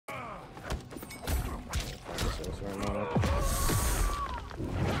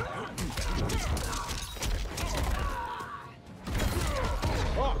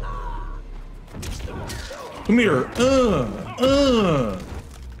Come here.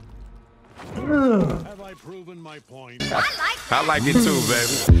 Have I proven my point? I like it too,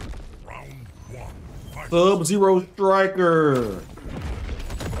 baby. Sub-Zero Striker.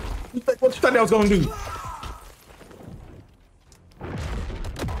 What you thought that was gonna do?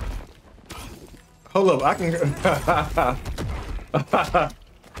 Hold up, I can.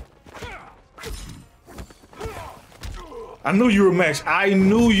 I knew you were Mash. I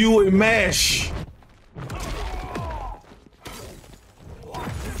knew you were Mash.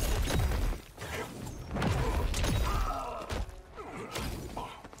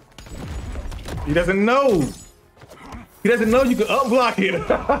 He doesn't know. He doesn't know you can unblock it.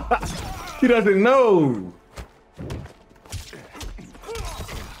 He doesn't know.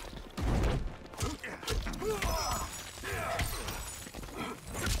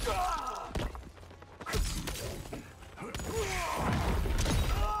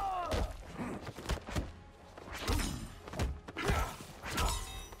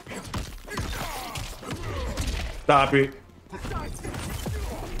 Stop it.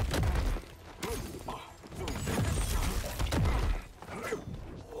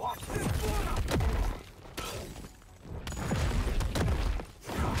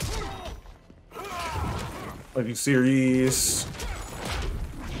 Are you serious?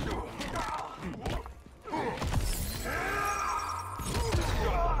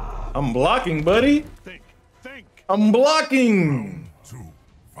 I'm blocking, buddy. Think. I'm blocking. To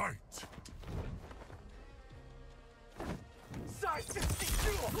fight.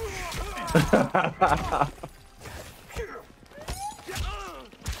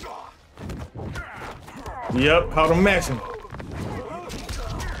 Yep, how to match him.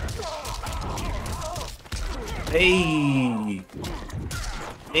 Hey.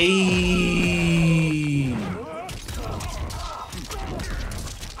 Hey.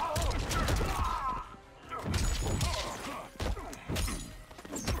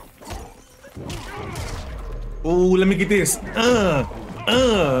 Ooh, let me get this. Have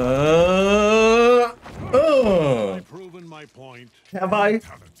I proven my point? Have I?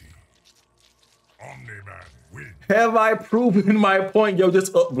 Omni man win. Have I proven my point? Yo,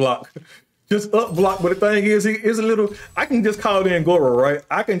 just up block. Just up block. But the thing is, he is a little. I can just call in Goro, right?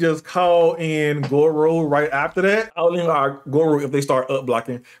 I can just call in Goro right after that. I'll in our Goro if they start up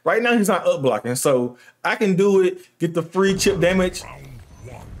blocking. Right now, he's not up blocking. So I can do it, get the free chip damage. Round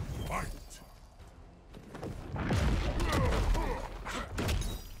one, fight.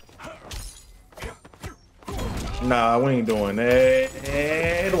 Nah, we ain't doing that.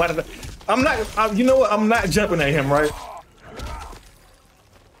 I'm not, you know what? I'm not jumping at him, right?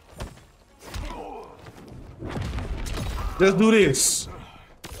 Let's do this.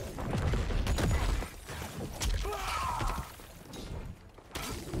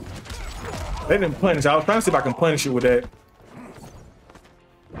 They didn't punish. I was trying to see if I can punish it with that.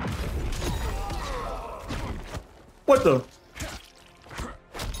 What the?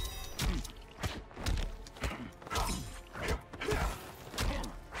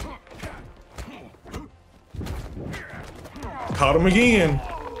 Caught him again.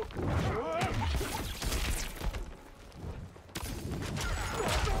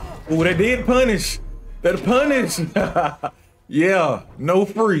 Ooh, that did punish. That punish. Yeah, no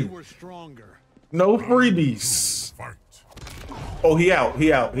free. No freebies. Fight. Oh, he out.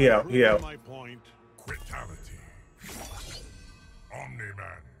 He out. He out. He out. My point. Fatality. Omni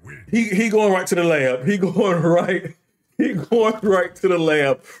man win. He going right to the lab. He going right. He going right to the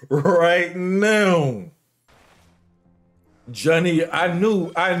lab right now. Johnny, I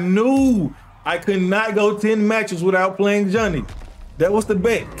knew I could not go 10 matches without playing Johnny. That was the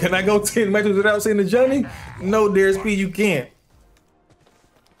bet. Can I go 10 matches without seeing the Johnny? No, DSP, you can't.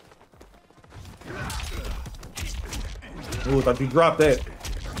 Ooh, I thought you dropped that.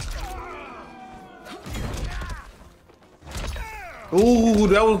 Ooh,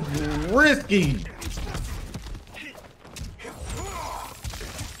 that was risky.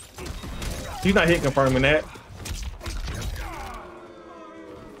 He's not hit confirming that.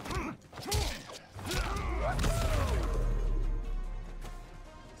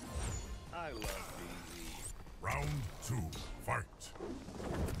 Round two, fight.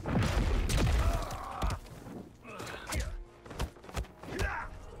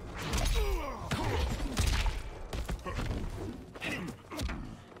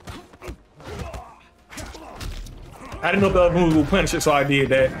 I didn't know if the other move would punish it, so I did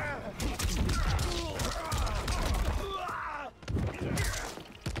that.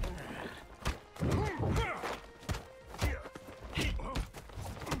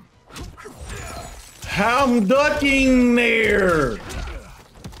 I'm ducking there.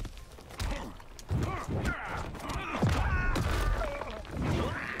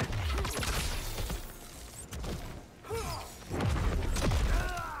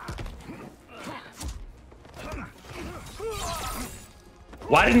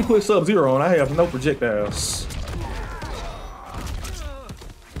 Why didn't you put Sub-Zero on? I have no projectiles.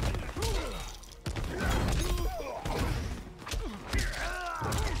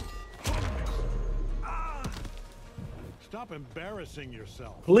 Stop embarrassing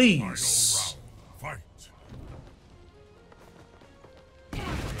yourself. Please. Fight.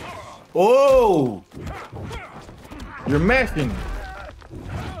 Oh! You're mashing.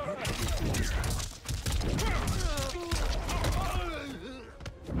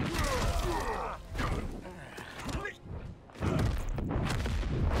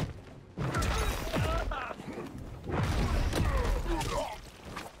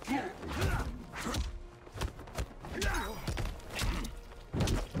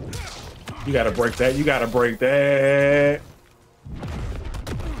 You gotta break that. You gotta break that.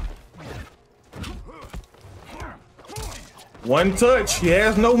 One touch. He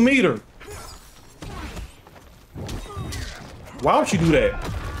has no meter. Why would you do that?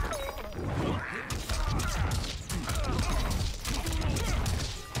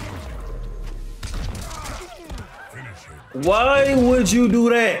 Why would you do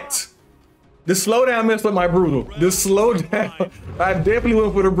that? The slowdown messed up my brutal. The slowdown. I definitely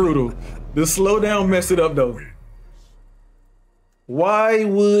went for the brutal. The slowdown messed it up though. Why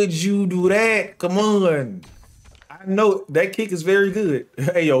would you do that? Come on. I know that kick is very good.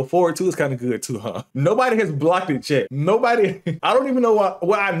 Hey yo, forward two is kind of good too, huh? Nobody has blocked it yet. Nobody. I don't even know why.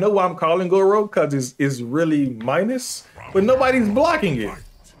 Well, I know why I'm calling Goro because it's really minus, but nobody's blocking it.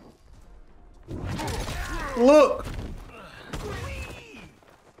 Look.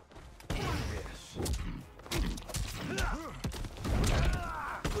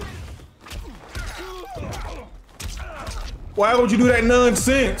 Why would you do that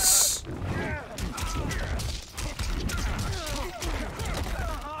nonsense?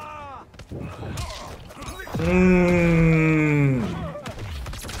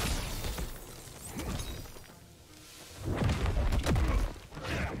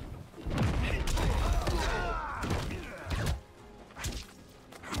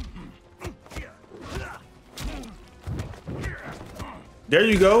 There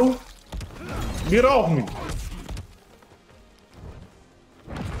you go. Get off me.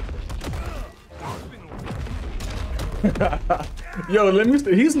 Yo, let me.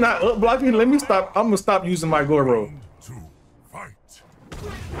 He's not up blocking. Let me stop. I'm gonna stop using my Goro. To fight.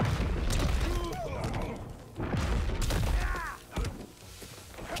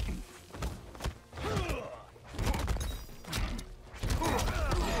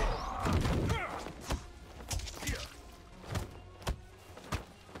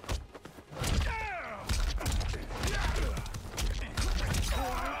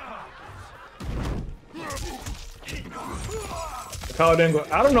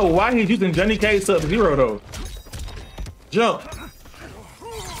 I don't know why he's using Johnny K Sub-Zero though. Jump.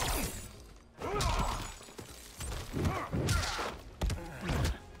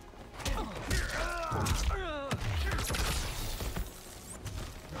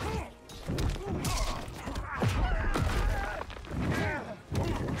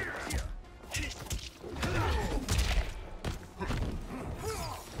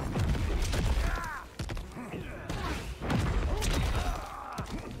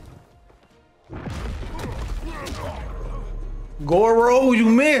 Goro, you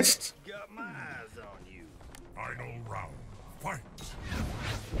missed. Got my eyes on you. Final round. Fight.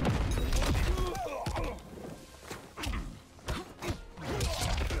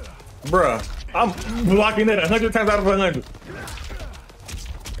 Bruh, I'm blocking it 100 times out of 100.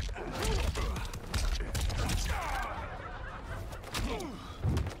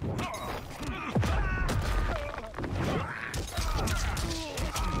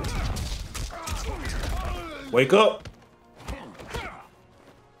 Wake up.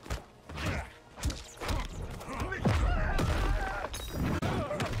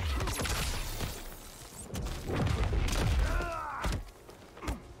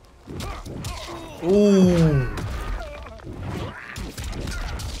 Ooh.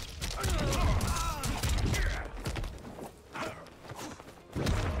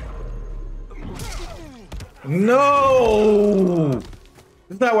 No.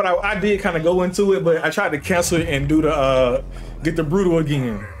 It's not what I did kind of go into it, but I tried to cancel it and do the get the brutal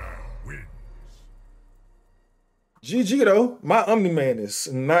again. GG though. My Omni man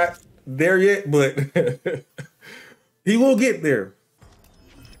is not there yet, but he will get there.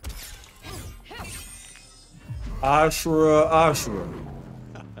 Ashra, Ashra.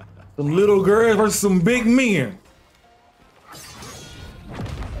 Some little girls versus some big men.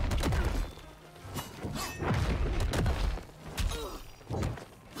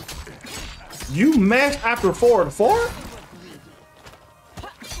 You mash after forward 4?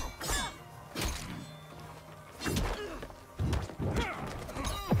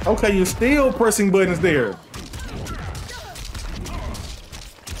 Okay, you're still pressing buttons there.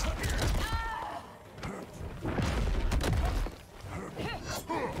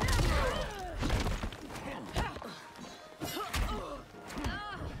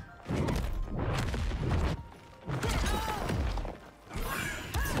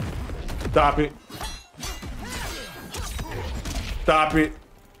 Stop it. Stop it.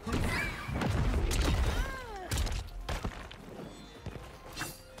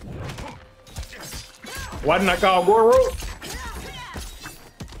 Why didn't I call Goro?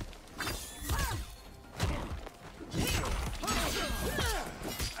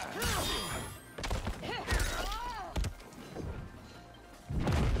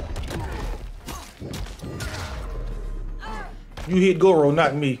 You hit Goro,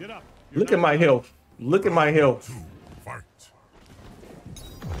 not me. Look at my health. Look at my health.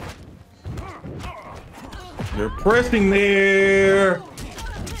 They're pressing there.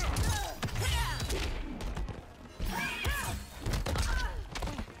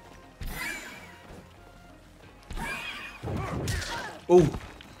 Ooh.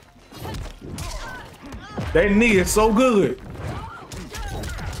 That knee is so good.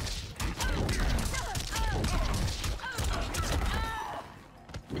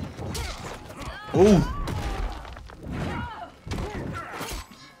 Ooh.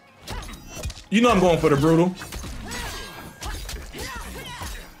 You know I'm going for the brutal.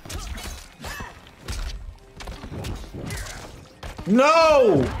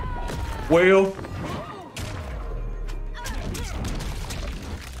 No! Well.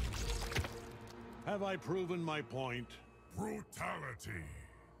 Have I proven my point? Brutality.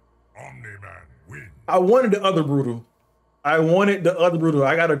 Omni-Man wins. I wanted the other brutal. I wanted the other brutal.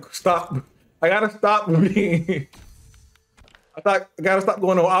 I gotta stop. I gotta stop being. I gotta stop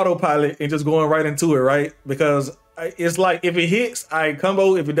going on autopilot and just going right into it, right? Because it's like if it hits, I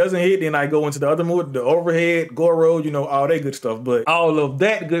combo. If it doesn't hit, then I go into the other move, the overhead, Goro, you know, all that good stuff. But all of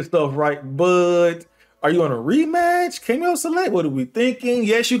that good stuff, right? But are you on a rematch? Cameo select? What are we thinking?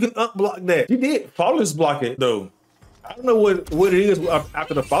 Yes, you can up block that. You did flawless block it though. I don't know what it is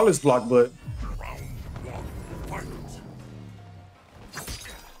after the flawless block, but.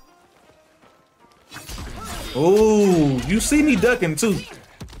 Oh, you see me ducking too.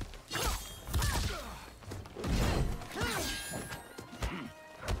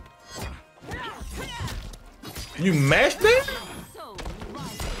 You mashed it?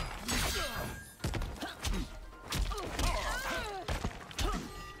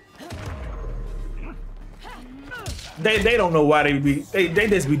 They don't know why they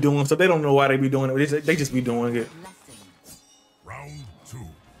just be doing so. They don't know why they be doing it. They just be doing it. Round 2,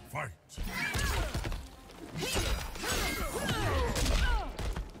 fight.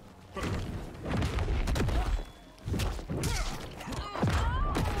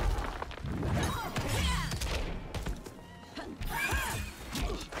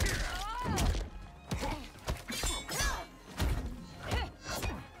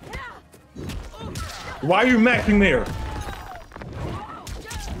 Why are you maxing there?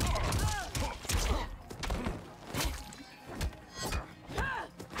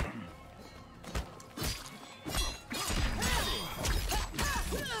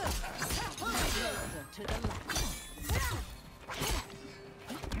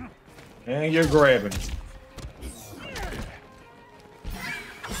 And you're grabbing.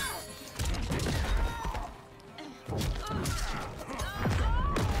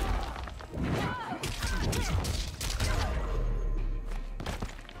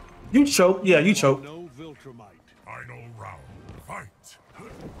 You choke. Yeah, you choke. No Viltrumite. Final round, fight.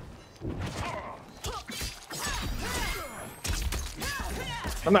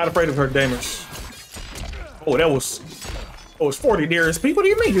 I'm not afraid of her damage. Oh, that was. Oh, it's 40 dearest people. What do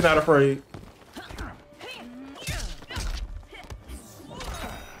you mean you're not afraid?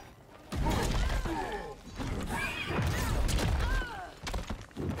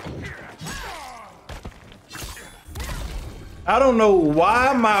 I don't know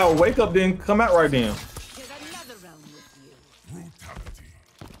why my wake up didn't come out right then. Brutality.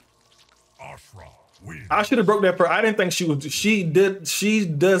 Ashra wins. I should have broke that. I didn't think she would. She did. She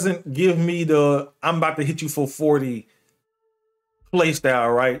doesn't give me the "I'm about to hit you for 40" play style,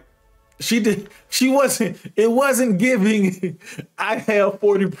 right? She wasn't, it wasn't giving, I have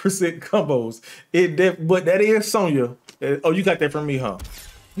 40% combos. But that is Sonya. Oh, you got that from me, huh?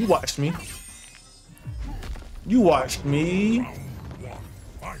 You watched me. You watched me.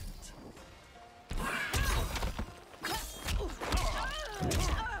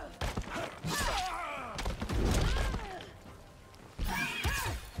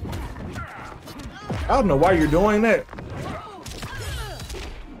 I don't know why you're doing that.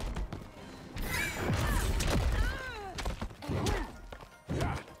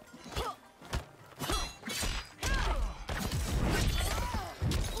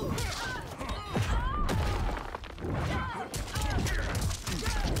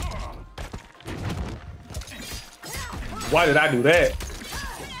 Why did I do that?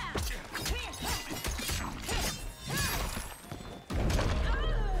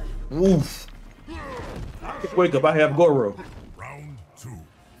 Oof. Wake up, I have Goro. Round 2,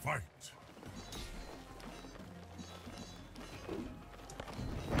 fight.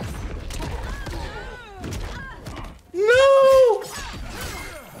 No!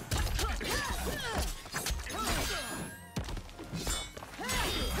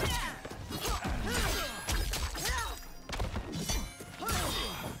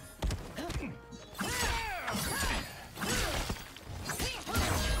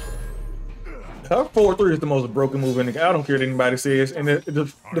 Her 4-3 is the most broken move in the game. I don't care what anybody says. And the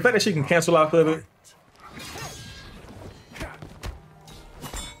fact that she can cancel out of it.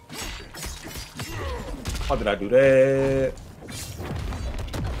 How did I do that?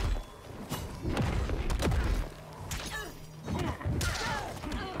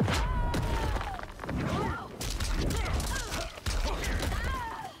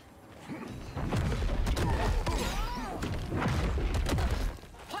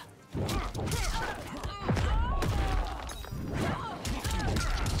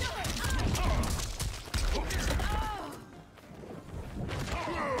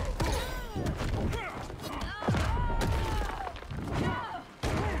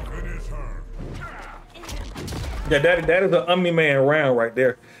 Yeah, that is an Omni Man round right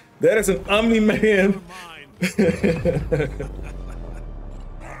there. That is an Omni Man. Better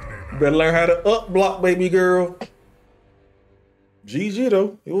learn how to up block, baby girl. GG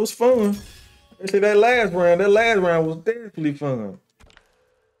though, it was fun. They say that last round was definitely fun.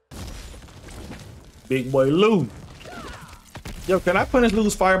 Big boy Lou. Yo, can I punish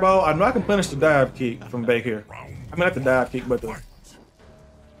Lou's fireball? I know I can punish the dive kick from back here. I mean, not the dive kick, but the...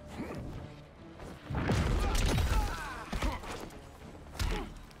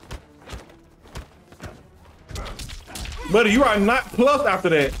 Buddy, you are not plus after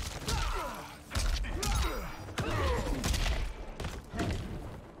that.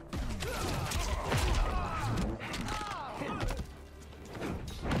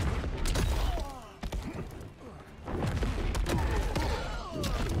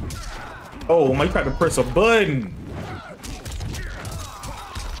 Oh, man, you tried to press a button.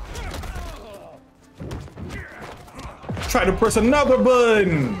 Try to press another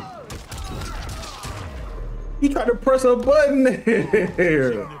button. You tried to press a button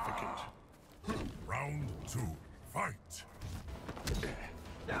there. Round 2, fight.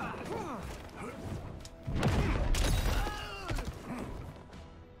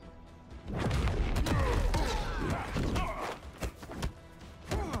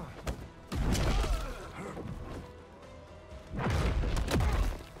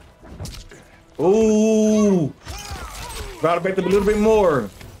 Ooh. Gotta back up a little bit more.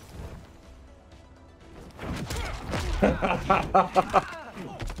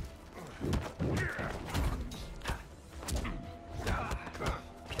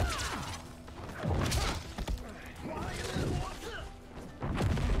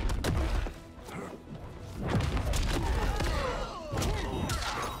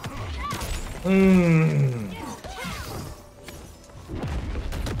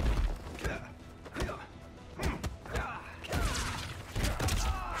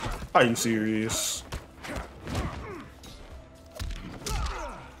 Are you serious?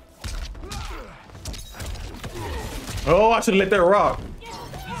 Oh, I should have let that rock.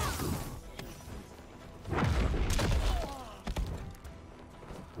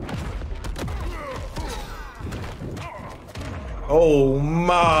 Oh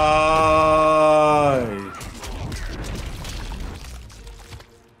my.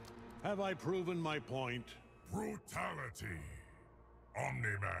 Have I proven my point? Brutality.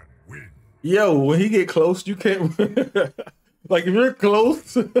 Omni-Man win. Yo, when he get close, you can't. Like if you're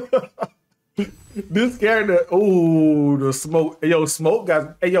close, this character. Oh, the smoke. Hey, yo, smoke guys.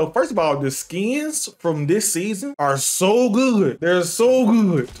 Hey, yo. First of all, the skins from this season are so good. They're so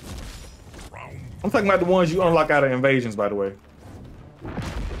good. I'm talking about the ones you unlock out of invasions, by the way.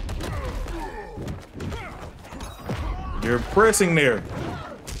 You're pressing there.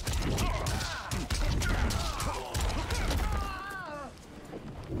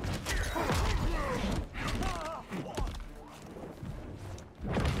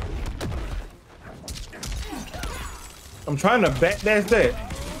 I'm trying to backdash that.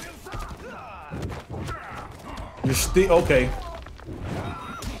 You're still okay.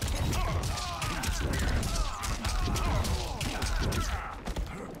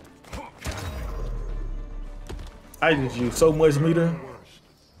 I just use so much meter.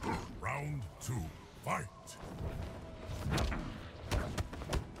 Round 2, fight.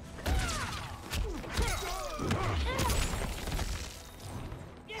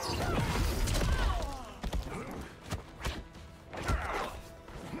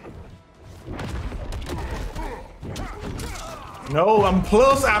 No, I'm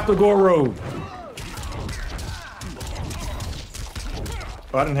plus after Goro.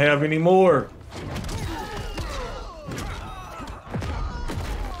 I didn't have any more.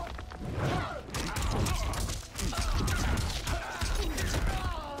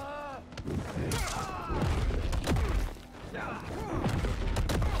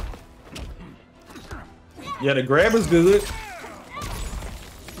 Yeah, the grab is good.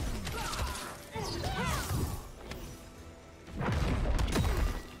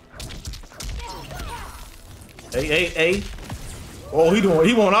 Hey. Oh,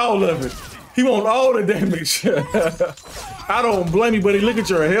 he want all of it. He want all the damage. I don't blame you, buddy. Look at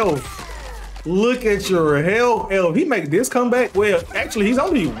your health. Look at your health. If he make this comeback, well, actually, he's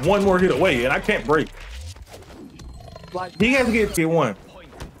only one more hit away, and I can't break. Like, he has to get tier 1.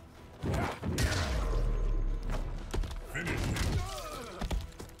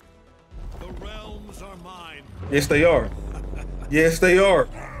 The realms are mine. Yes, they are. Yes, they are.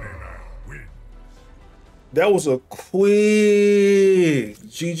 That was a quick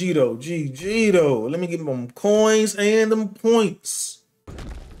GG though. GG though. Let me get them coins and them points.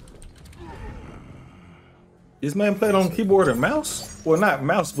 This man played on keyboard and mouse? Well, not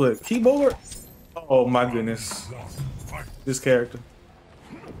mouse, but keyboard? Oh my goodness. This character.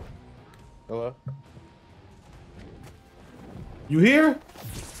 Hello? You here?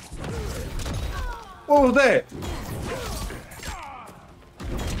 What was that?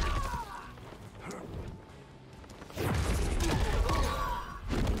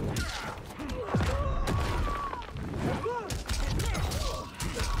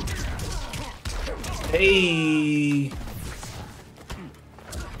 Hey.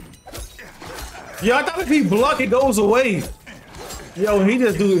 Yo, I thought if he block, it goes away. Yo,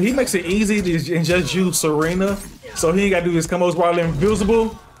 he makes it easy to just use Serena. So he ain't gotta do his combos while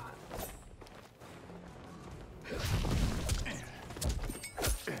invisible.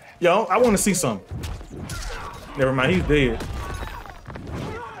 Yo, I wanna see some. Never mind, he's dead.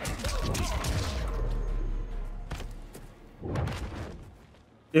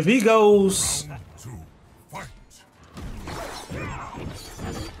 If he goes...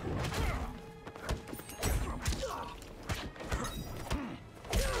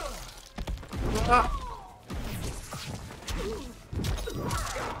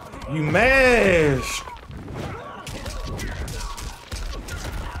 You mashed.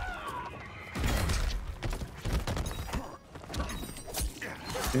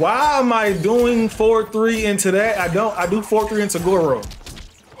 Why am I doing 4-3 into that? I do 4-3 into Goro.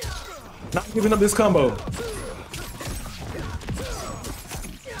 Not giving up this combo.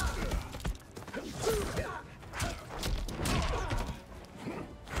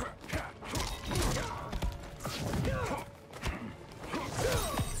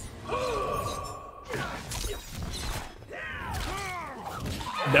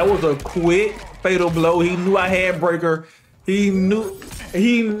 That was a quick fatal blow. He knew I had breaker. He knew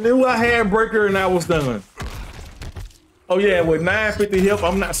I had breaker and I was done. Oh yeah, with 950 health,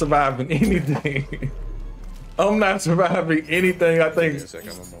 I'm not surviving anything. I'm not surviving anything, I think. Wait a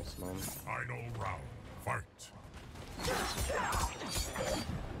second, I'm almost done. Final round, fight.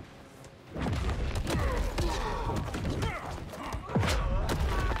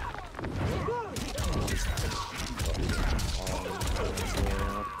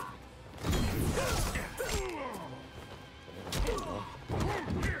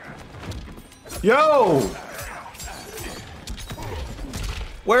 Yo!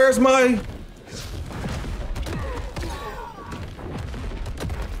 Where's my...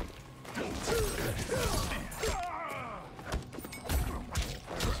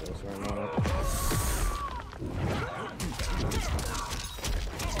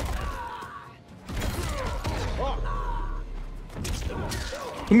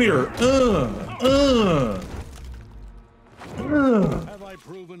 Come here. Have I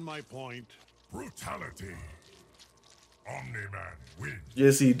proven my point? Brutality. Omni-Man wins.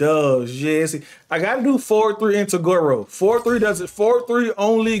 Yes, he does. Yes, I gotta do 4-3 into Goro. 4-3 does it. 4-3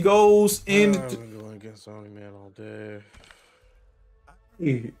 only goes in. I'm going against Omni-Man all day.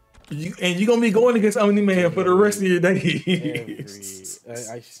 You're gonna be going against Omni-Man for the rest of your days.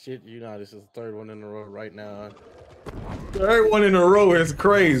 I shit you not. This is the third one in a row right now. Third one in a row is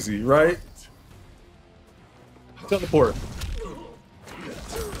crazy, right? Teleport.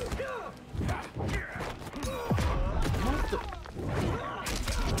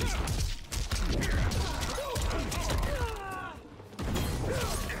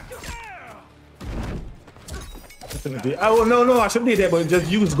 Oh no, I should have did that, but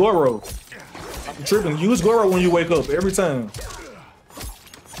just use Goro. I'm tripping. Use Goro when you wake up every time.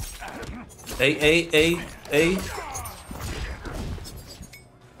 A.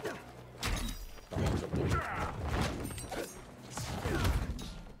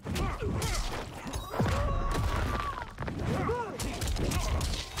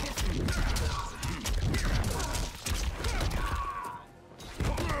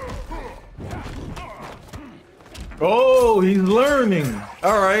 Oh, he's learning.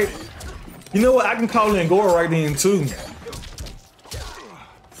 All right. You know what? I can call in Goro right then too.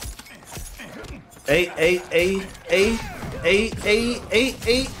 A.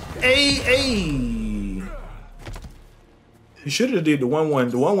 You should have did the 1-1.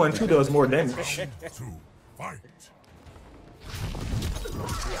 The 1-1-2 does more damage. To fight.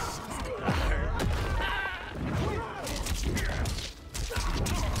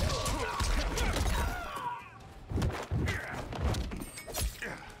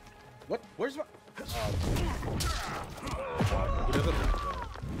 What? Where's my? He doesn't.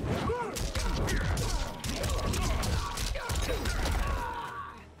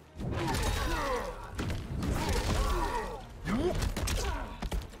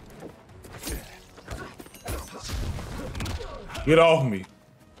 Get off me.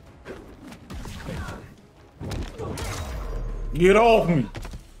 Get off me.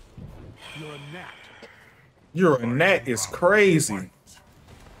 You're a gnat. You're a gnat is crazy.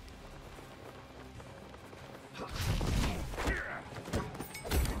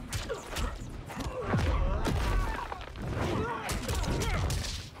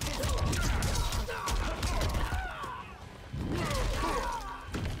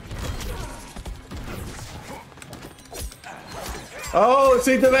 Oh,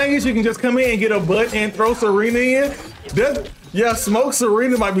 see, the thing is, you can just come in and get a butt and throw Serena in. Yeah, smoke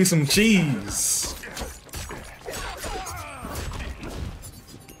Serena might be some cheese.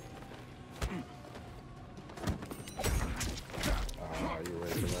 You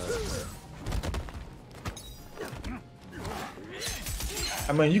ready for that?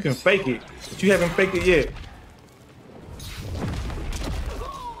 I mean, you can fake it, but you haven't faked it yet.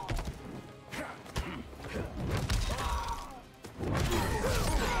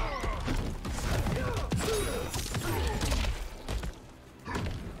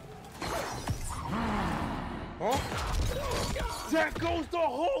 That goes the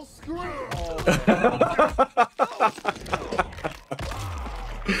whole screen.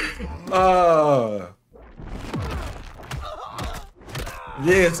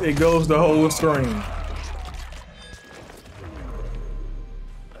 Yes, it goes the whole screen.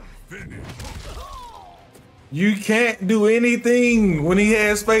 You can't do anything when he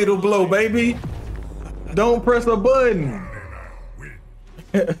has fatal blow, baby. Don't press a button.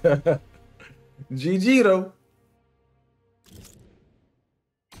 GG though.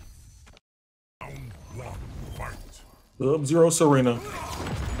 Sub-Zero Serena.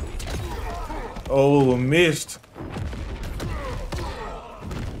 Oh, missed.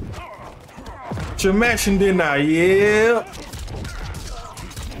 You're matching, didn't I? Yeah.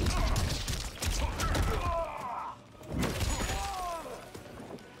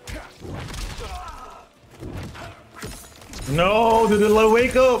 No, did the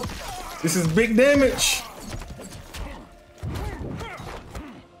wake up? This is big damage.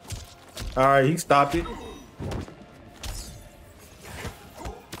 All right, he stopped it.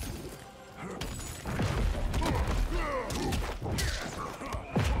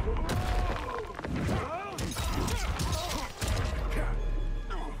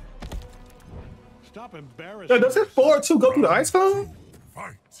 Stop embarrassing. Does it 4-2 go through the ice cone?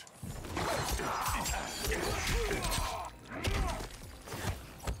 Fight.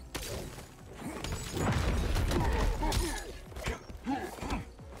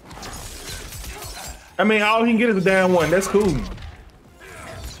 I mean, all he can get is a down one. That's cool.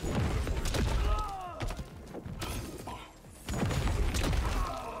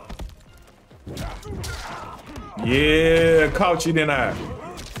 Yeah, caught you, didn't I?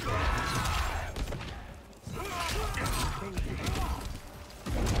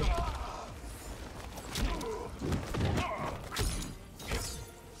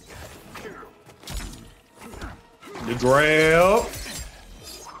 The grab.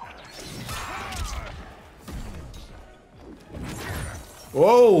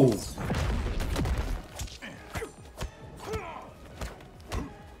 Whoa.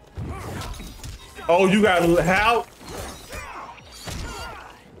 Oh, you got how?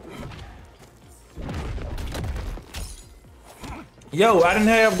 Yo, I didn't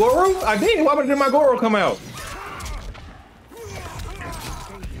have Goro? I did. Why did my Goro come out?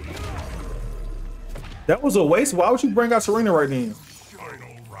 That was a waste. Why would you bring out Serena right then? Final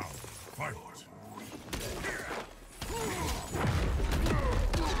round. Fight.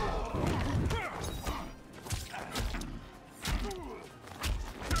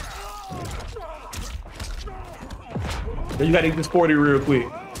 Then you gotta eat this 40 real quick.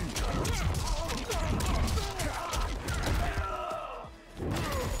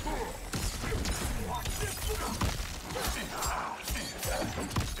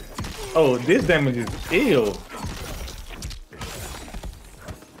 Oh, this damage is ill.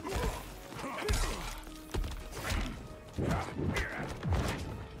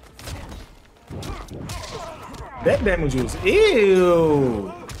 That damage was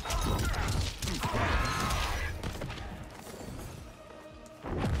ill.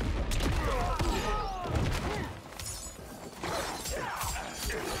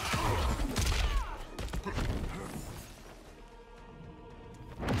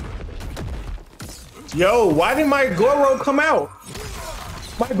 Yo, why did my Goro come out?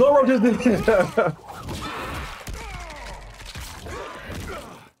 My Goro just did. I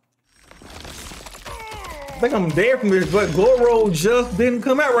think I'm dead from this, but Goro just didn't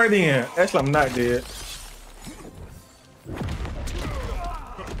come out right then. Actually, I'm not dead.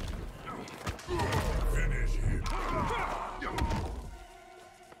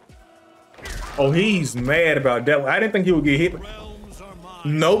 Oh, he's mad about that one. I didn't think he would get hit.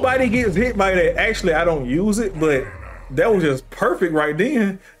 Nobody gets hit by that. Actually, I don't use it, but that was just perfect right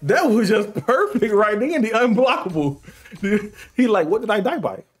then. That was just perfect right then. The unblockable. He like, what did I die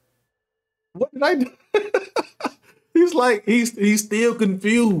by? What did I do? He's like, he's still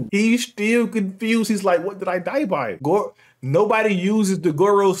confused. He's still confused. He's like, what did I die by? Nobody uses the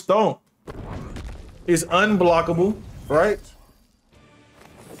Goro Stomp. It's unblockable, right?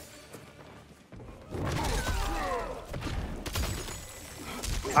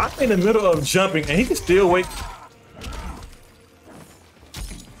 I'm in the middle of jumping and he can still wait.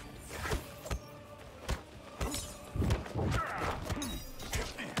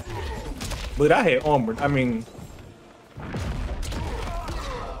 But I had armor. I mean,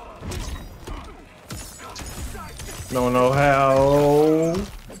 don't know how.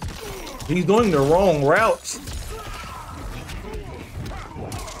 He's doing the wrong routes.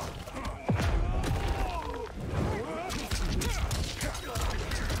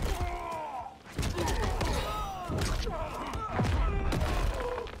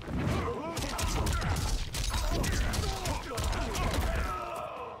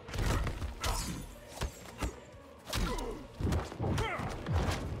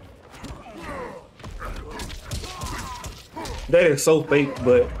 That is so fake,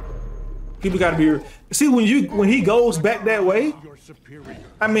 but people gotta be. See, when he goes back that way,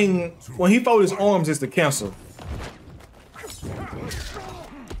 I mean, when he folds his arms, it's the cancel.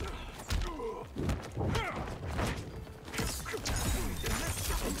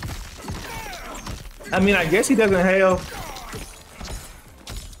 I mean, I guess he doesn't have.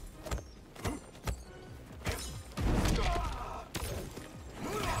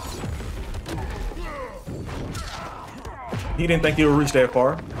 He didn't think he would reach that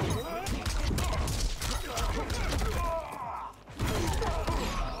far.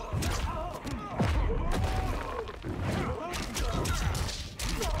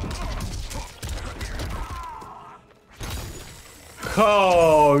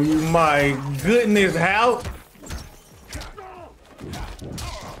 Oh my goodness, how?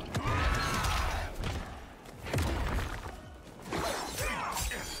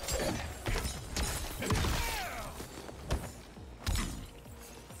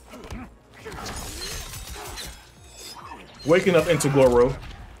 Waking up into Goro.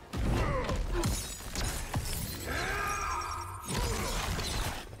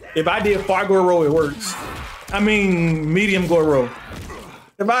 If I did far Goro, it works. I mean, medium Goro.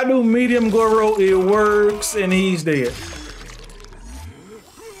 If I do medium Goro, it works, and he's dead.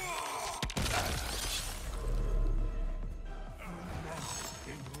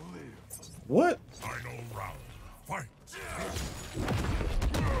 What? Final round. Fight.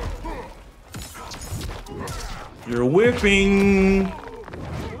 You're whipping.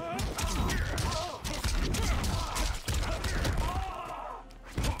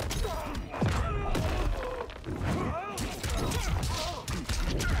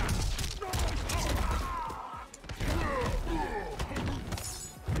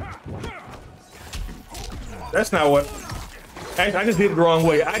 That's not what. I just did it the wrong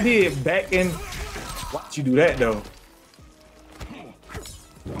way. I did back in. Why'd you do that though?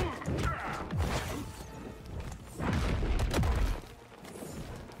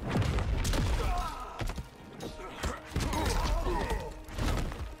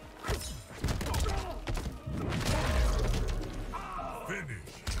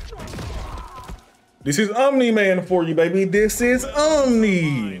 This is Omni Man for you, baby. This is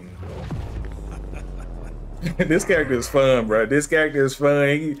Omni. This character is fun, bro. This character is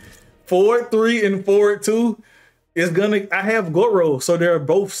fun. Forward 3 and forward 2 is gonna. I have Goro, so they're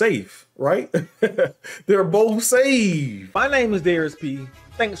both safe, right? They're both safe. My name is Darius P.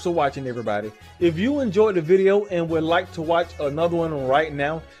 Thanks for watching, everybody. If you enjoyed the video and would like to watch another one right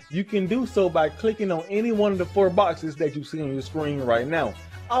now, you can do so by clicking on any one of the 4 boxes that you see on your screen right now.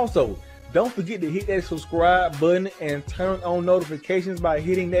 Also, don't forget to hit that subscribe button and turn on notifications by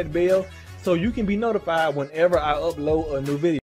hitting that bell so you can be notified whenever I upload a new video.